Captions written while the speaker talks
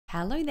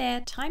Hello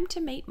there, time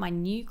to meet my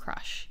new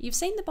crush. You've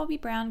seen the Bobbi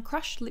Brown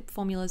Crushed lip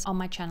formulas on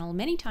my channel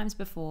many times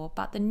before,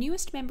 but the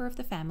newest member of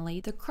the family,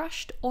 the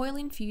Crushed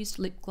Oil-Infused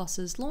Lip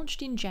Glosses,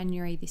 launched in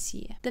January this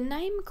year. The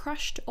name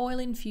Crushed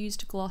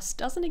Oil-Infused Gloss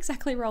doesn't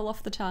exactly roll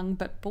off the tongue,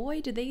 but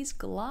boy do these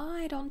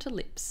glide onto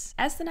lips.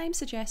 As the name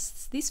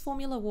suggests, this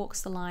formula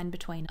walks the line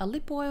between a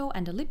lip oil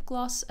and a lip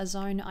gloss, a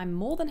zone I'm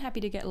more than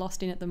happy to get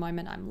lost in at the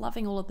moment. I'm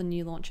loving all of the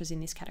new launches in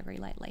this category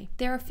lately.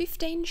 There are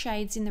 15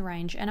 shades in the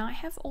range and I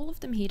have all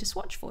of them here to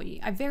swatch for you.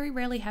 I very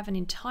rarely have an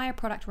entire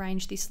product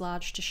range this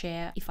large to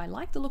share. If I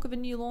like the look of a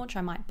new launch,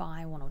 I might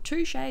buy one or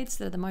two shades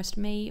that are the most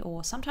me,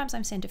 or sometimes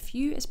I'm sent a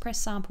few as press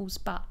samples,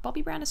 but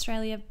Bobbi Brown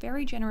Australia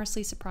very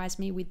generously surprised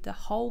me with the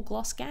whole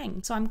gloss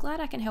gang. So I'm glad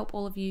I can help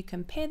all of you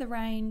compare the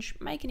range,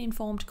 make an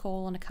informed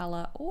call on a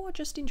colour, or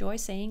just enjoy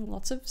seeing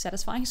lots of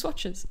satisfying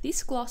swatches.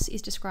 This gloss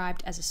is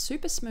described as a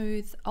super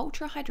smooth,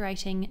 ultra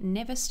hydrating,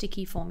 never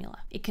sticky formula.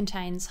 It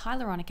contains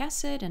hyaluronic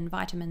acid and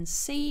vitamins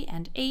C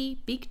and E,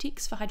 big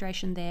ticks for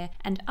hydration there,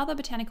 and other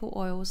botanical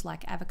oils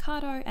like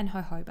avocado and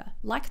jojoba.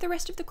 Like the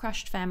rest of the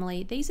Crushed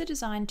family, these are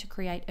designed to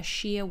create a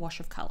sheer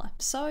wash of colour.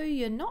 So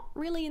you're not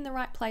really in the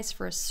right place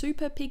for a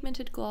super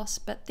pigmented gloss,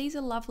 but these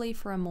are lovely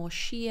for a more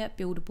sheer,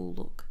 buildable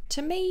look.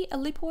 To me, a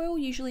lip oil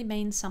usually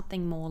means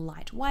something more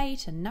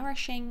lightweight and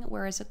nourishing,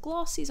 whereas a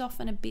gloss is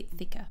often a bit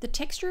thicker. The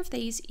texture of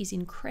these is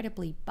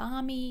incredibly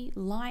balmy,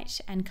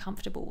 light, and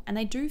comfortable, and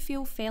they do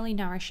feel fairly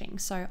nourishing,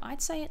 so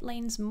I'd say it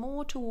leans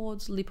more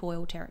towards lip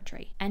oil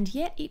territory. And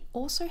yet it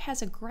also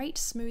has a great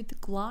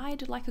smooth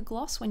glide like a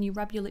gloss when you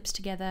rub your lips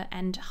together,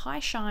 and high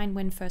shine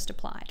when first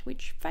applied,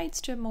 which fades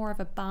to more of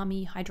a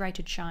balmy,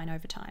 hydrated shine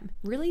over time.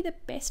 Really the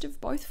best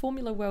of both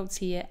formula worlds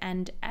here,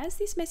 and as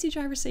this message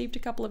I received a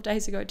couple of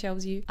days ago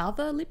tells you,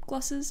 other lip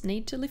glosses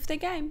need to lift their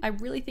game. I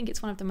really think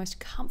it's one of the most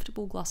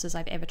comfortable glosses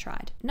I've ever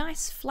tried.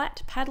 Nice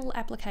flat paddle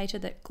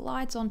applicator that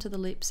glides onto the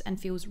lips and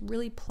feels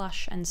really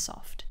plush and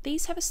soft.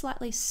 These have a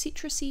slightly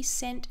citrusy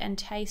scent and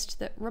taste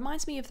that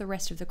reminds me of the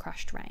rest of the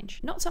Crushed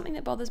range. Not something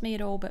that bothers me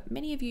at all, but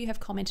many of you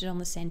have commented on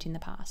the scent in the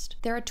past.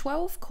 There are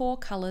 12 core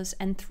colours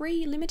and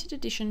 3 limited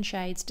edition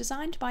shades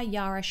designed by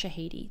Yara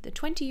Shahidi, the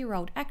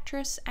 20-year-old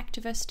actress,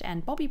 activist,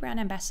 and Bobbi Brown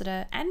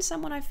ambassador, and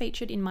someone I've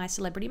featured in my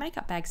celebrity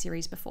makeup bag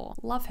series before.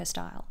 Love her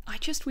style. I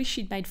just wish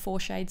she'd made 4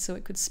 shades so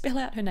it could spell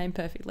out her name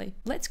perfectly.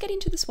 Let's get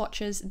into the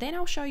swatches, then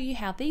I'll show you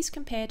how these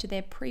compare to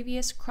their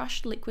previous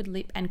Crushed liquid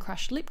lip and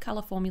Crushed lip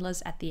colour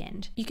formulas at the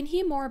end. You can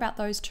hear more about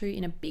those two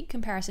in a big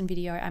comparison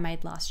video I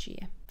made last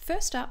year.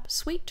 First up,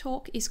 Sweet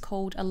Talk is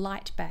called a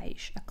light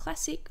beige, a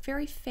classic,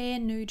 very fair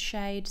nude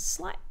shade,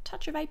 slight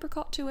touch of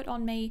apricot to it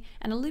on me,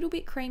 and a little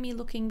bit creamy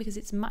looking because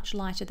it's much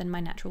lighter than my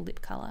natural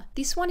lip colour.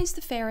 This one is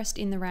the fairest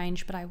in the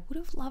range, but I would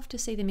have loved to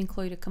see them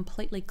include a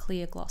completely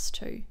clear gloss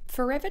too.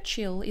 Forever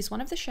Chill is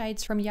one of the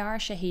shades from Yara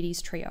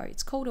Shahidi's trio.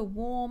 It's called a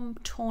warm,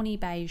 tawny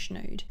beige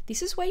nude.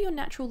 This is where your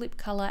natural lip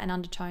colour and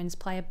undertones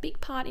play a big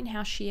part in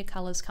how sheer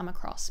colours come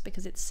across,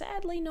 because it's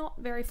sadly not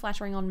very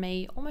flattering on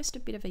me, almost a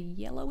bit of a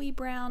yellowy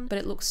brown, but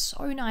it looks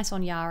so nice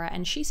on Yara,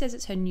 and she says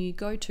it's her new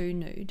go-to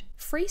nude.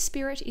 Free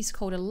Spirit is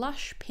called a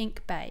lush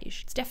pink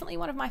beige. It's definitely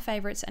one of my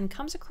favourites and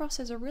comes across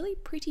as a really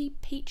pretty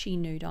peachy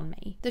nude on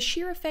me. The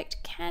sheer effect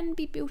can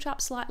be built up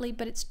slightly,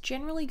 but it's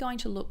generally going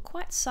to look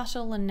quite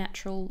subtle and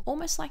natural,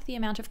 almost like the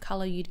amount of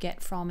colour you'd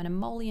get from an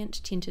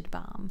emollient tinted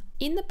balm.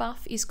 In the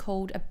Buff is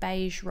called a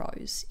beige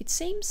rose. It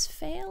seems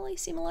fairly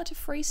similar to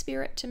Free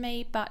Spirit to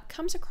me, but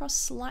comes across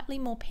slightly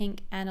more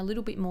pink and a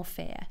little bit more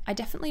fair. I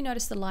definitely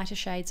notice the lighter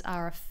shades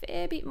are a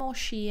fair bit more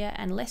sheer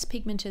and less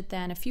pigmented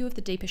than a few of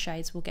the deeper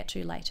shades we'll get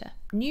to later.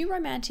 New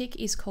Romantic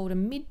is called a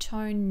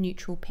mid-tone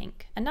neutral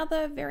pink,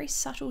 another very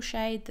subtle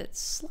shade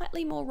that's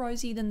slightly more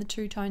rosy than the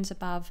 2 tones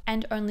above,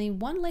 and only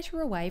 1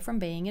 letter away from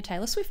being a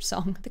Taylor Swift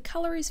song. The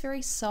colour is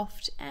very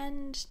soft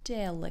and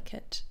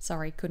delicate.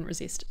 Sorry, couldn't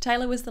resist.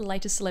 Taylor was the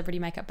latest celebrity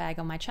makeup bag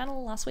on my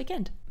channel last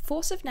weekend.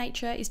 Force of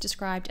Nature is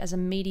described as a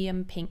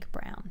medium pink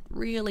brown,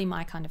 really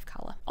my kind of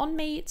colour. On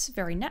me it's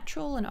very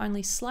natural and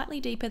only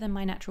slightly deeper than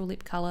my natural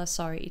lip colour,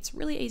 so it's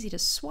really easy to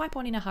swipe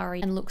on in a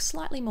hurry and look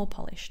slightly more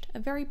polished, a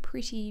very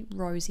pretty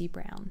rosy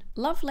brown.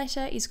 Love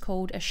Letter is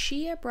called a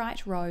sheer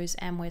bright rose,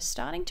 and we're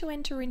starting to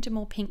enter into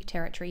more pink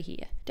territory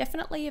here.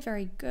 Definitely a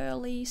very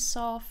girly,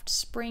 soft,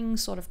 spring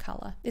sort of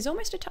colour. There's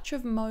almost a touch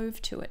of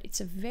mauve to it. It's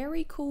a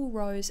very cool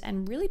rose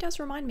and really does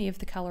remind me of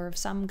the colour of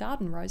some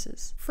garden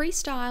roses.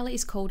 Freestyle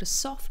is called a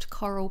soft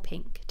coral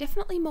pink,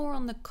 definitely more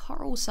on the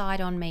coral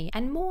side on me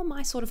and more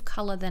my sort of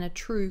colour than a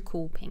true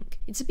cool pink.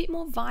 It's a bit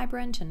more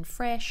vibrant and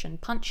fresh and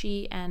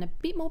punchy and a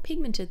bit more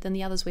pigmented than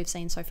the others we've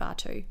seen so far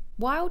too.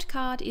 Wild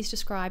Card is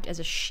described as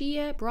a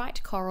sheer,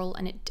 bright coral,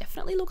 and it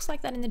definitely looks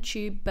like that in the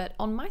tube, but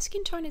on my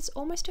skin tone it's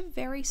almost a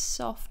very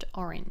soft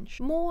orange.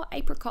 More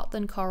apricot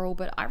than coral,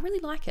 but I really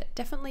like it.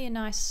 Definitely a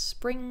nice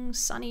spring,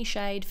 sunny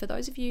shade for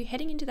those of you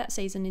heading into that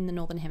season in the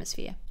Northern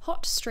Hemisphere.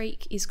 Hot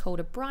Streak is called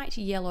a bright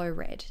yellow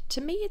red.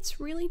 To me it's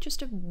really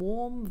just a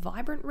warm,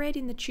 vibrant red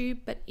in the tube,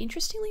 but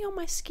interestingly on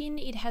my skin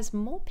it has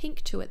more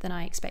pink to it than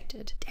I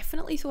expected.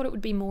 Definitely thought it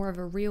would be more of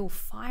a real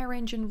fire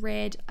engine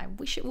red. I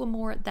wish it were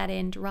more at that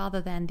end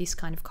rather than this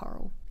kind of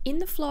coral. In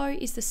the Flow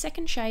is the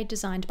second shade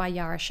designed by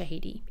Yara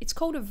Shahidi. It's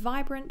called a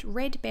vibrant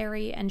red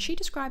berry, and she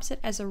describes it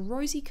as a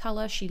rosy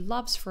colour she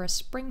loves for a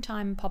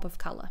springtime pop of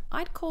colour.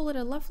 I'd call it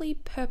a lovely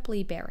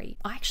purpley berry.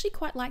 I actually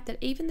quite like that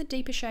even the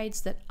deeper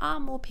shades that are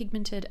more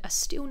pigmented are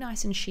still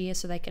nice and sheer,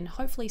 so they can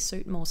hopefully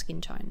suit more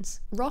skin tones.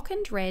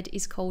 Rockened Red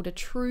is called a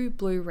true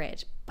blue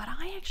red, but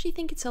I actually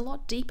think it's a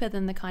lot deeper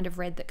than the kind of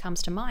red that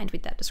comes to mind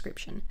with that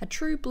description. A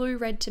true blue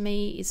red to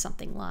me is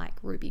something like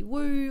Ruby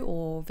Woo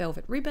or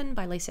Velvet Ribbon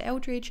by Lisa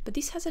Eldridge, but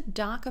this has a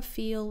darker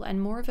feel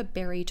and more of a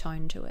berry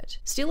tone to it.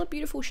 Still a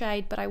beautiful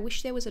shade, but I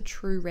wish there was a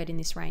true red in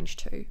this range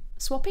too.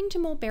 Swapping to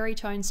more berry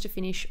tones to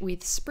finish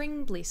with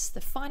Spring Bliss,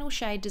 the final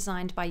shade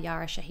designed by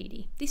Yara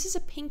Shahidi. This is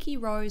a pinky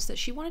rose that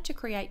she wanted to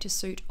create to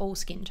suit all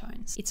skin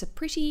tones. It's a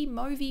pretty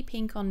mauvey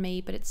pink on me,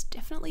 but it's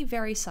definitely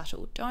very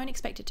subtle. Don't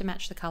expect it to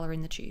match the colour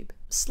in the tube.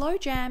 Slow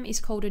Jam is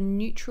called a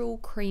neutral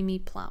creamy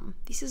plum.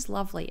 This is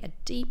lovely, a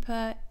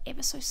deeper,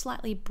 ever so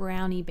slightly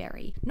browny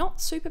berry. Not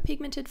super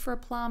pigmented for a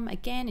plum,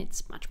 again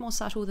it's much more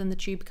subtle than the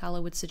tube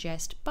colour would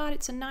suggest, but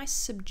it's a nice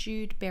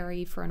subdued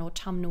berry for an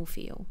autumnal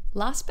feel.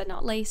 Last but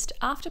not least,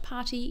 After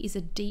Party is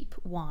a deep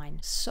wine.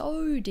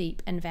 So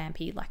deep and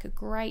vampy, like a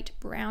great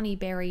browny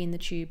berry in the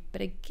tube,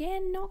 but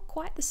again not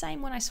quite the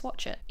same when I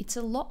swatch it. It's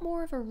a lot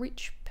more of a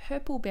rich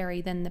purple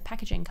berry than the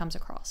packaging comes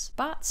across,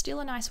 but still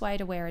a nice way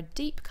to wear a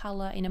deep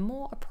colour in a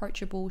more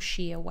approachable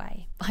sheer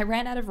way. I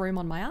ran out of room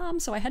on my arm,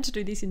 so I had to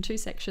do this in 2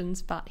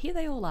 sections, but here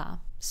they all are.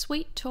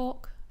 Sweet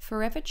Talk,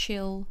 Forever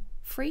Chill,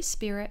 Free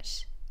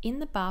Spirit, In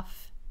the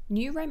Buff,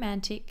 New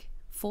Romantic,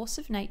 Force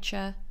of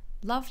Nature,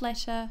 Love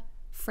Letter,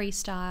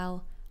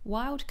 Freestyle,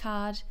 Wild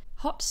Card,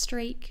 Hot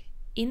Streak,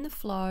 In the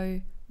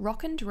Flow,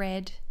 Rockened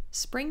Red,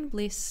 Spring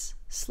Bliss,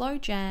 Slow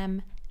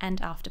Jam,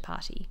 and After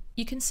Party.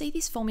 You can see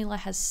this formula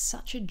has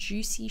such a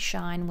juicy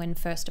shine when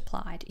first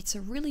applied. It's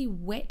a really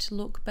wet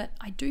look, but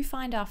I do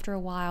find after a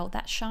while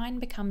that shine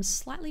becomes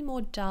slightly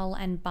more dull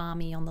and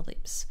balmy on the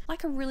lips.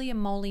 Like a really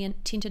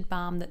emollient tinted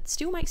balm that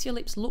still makes your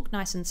lips look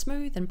nice and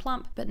smooth and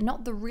plump, but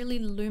not the really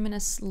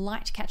luminous,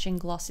 light-catching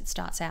gloss it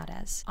starts out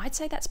as. I'd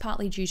say that's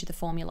partly due to the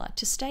formula.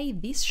 To stay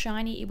this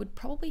shiny, it would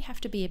probably have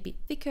to be a bit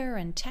thicker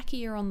and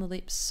tackier on the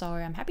lips, so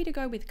I'm happy to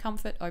go with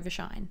comfort over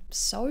shine.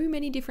 So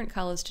many different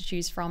colours to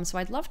choose from, so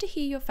I'd love to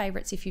hear your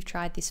favourites if you've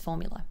tried this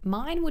formula.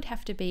 Mine would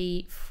have to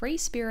be Free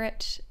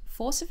Spirit,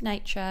 Force of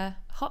Nature,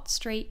 Hot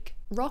Streak,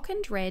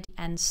 Rockened Red,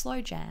 and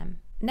Slow Jam.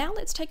 Now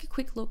let's take a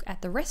quick look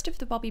at the rest of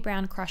the Bobbi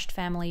Brown Crushed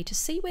family to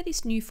see where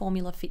this new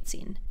formula fits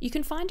in. You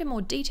can find a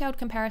more detailed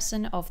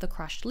comparison of the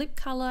Crushed Lip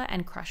Colour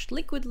and Crushed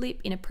Liquid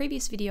Lip in a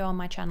previous video on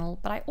my channel,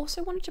 but I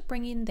also wanted to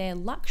bring in their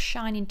Luxe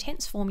Shine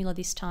Intense formula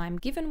this time,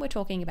 given we're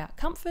talking about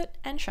comfort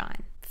and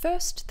shine.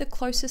 First, the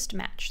closest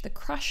match, the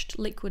Crushed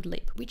Liquid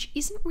Lip, which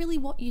isn't really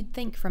what you'd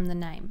think from the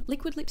name.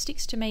 Liquid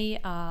lipsticks to me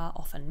are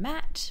often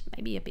matte,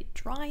 maybe a bit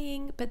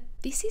drying, but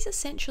this is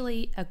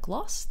essentially a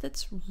gloss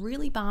that's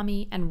really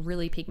balmy and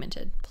really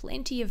pigmented.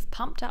 Plenty of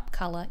pumped up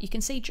colour. You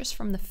can see just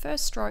from the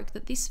first stroke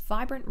that this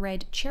vibrant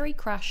red Cherry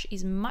Crush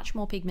is much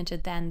more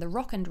pigmented than the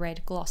Rockened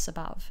Red gloss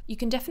above. You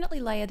can definitely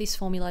layer this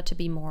formula to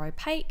be more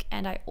opaque,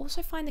 and I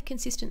also find the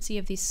consistency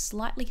of this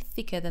slightly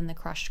thicker than the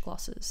Crushed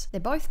glosses. They're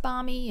both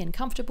balmy and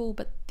comfortable,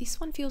 but this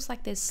one feels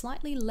like there's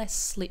slightly less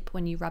slip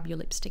when you rub your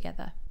lips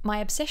together. My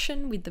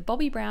obsession with the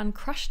Bobbi Brown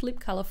Crushed Lip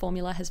Colour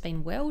formula has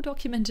been well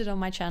documented on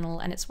my channel,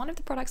 and it's one of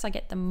the products I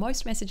get the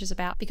most messages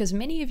about because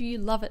many of you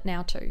love it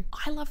now too.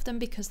 I love them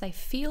because they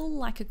feel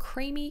like a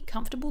creamy,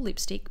 comfortable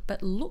lipstick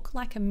but look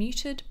like a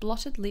muted,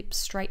 blotted lip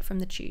straight from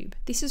the tube.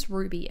 This is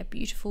Ruby, a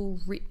beautiful,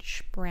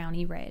 rich,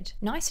 browny red.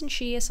 Nice and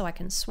sheer so I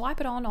can swipe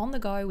it on the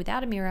go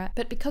without a mirror,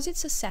 but because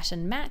it's a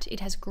satin matte,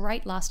 it has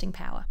great lasting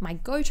power. My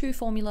go-to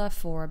formula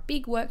for a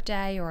big work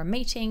day or a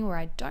meeting where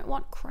I don't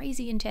want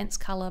crazy intense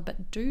colour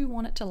but do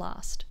want it to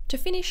last. To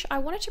finish, I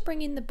wanted to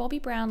bring in the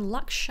Bobbi Brown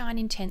Luxe Shine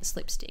Intense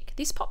lipstick.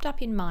 This popped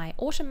up in my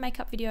autumn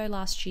makeup video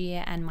last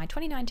year and my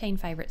 2019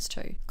 favourites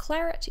too.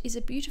 Claret is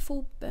a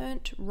beautiful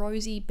burnt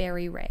rosy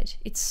berry red.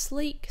 It's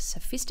sleek,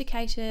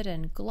 sophisticated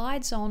and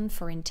glides on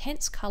for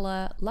intense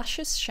colour,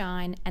 luscious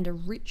shine and a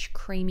rich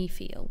creamy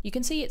feel. You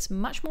can see it's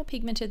much more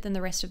pigmented than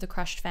the rest of the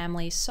Crushed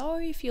family, so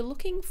if you're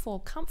looking for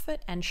comfort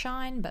and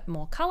shine but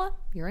more colour,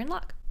 you're in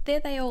luck.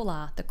 There they all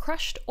are, the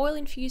Crushed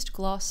Oil-Infused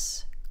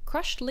Gloss,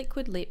 Crushed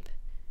Liquid Lip,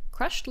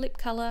 Crushed Lip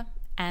Colour,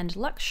 and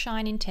Luxe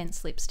Shine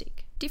Intense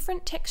Lipstick.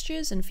 Different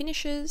textures and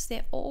finishes,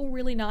 they're all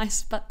really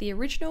nice, but the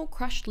original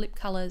Crushed Lip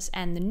Colours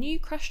and the new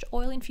Crushed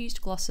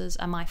Oil-Infused Glosses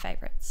are my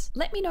favourites.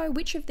 Let me know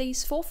which of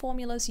these 4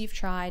 formulas you've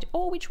tried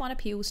or which one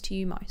appeals to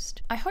you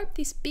most. I hope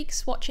this big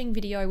swatching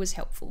video was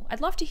helpful.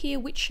 I'd love to hear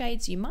which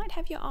shades you might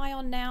have your eye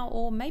on now,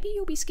 or maybe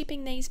you'll be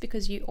skipping these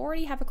because you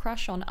already have a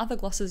crush on other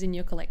glosses in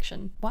your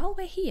collection. While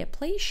we're here,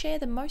 please share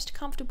the most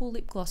comfortable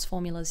lip gloss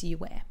formulas you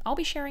wear. I'll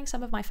be sharing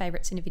some of my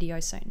favourites in a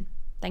video soon.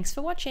 Thanks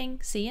for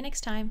watching, see you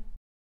next time.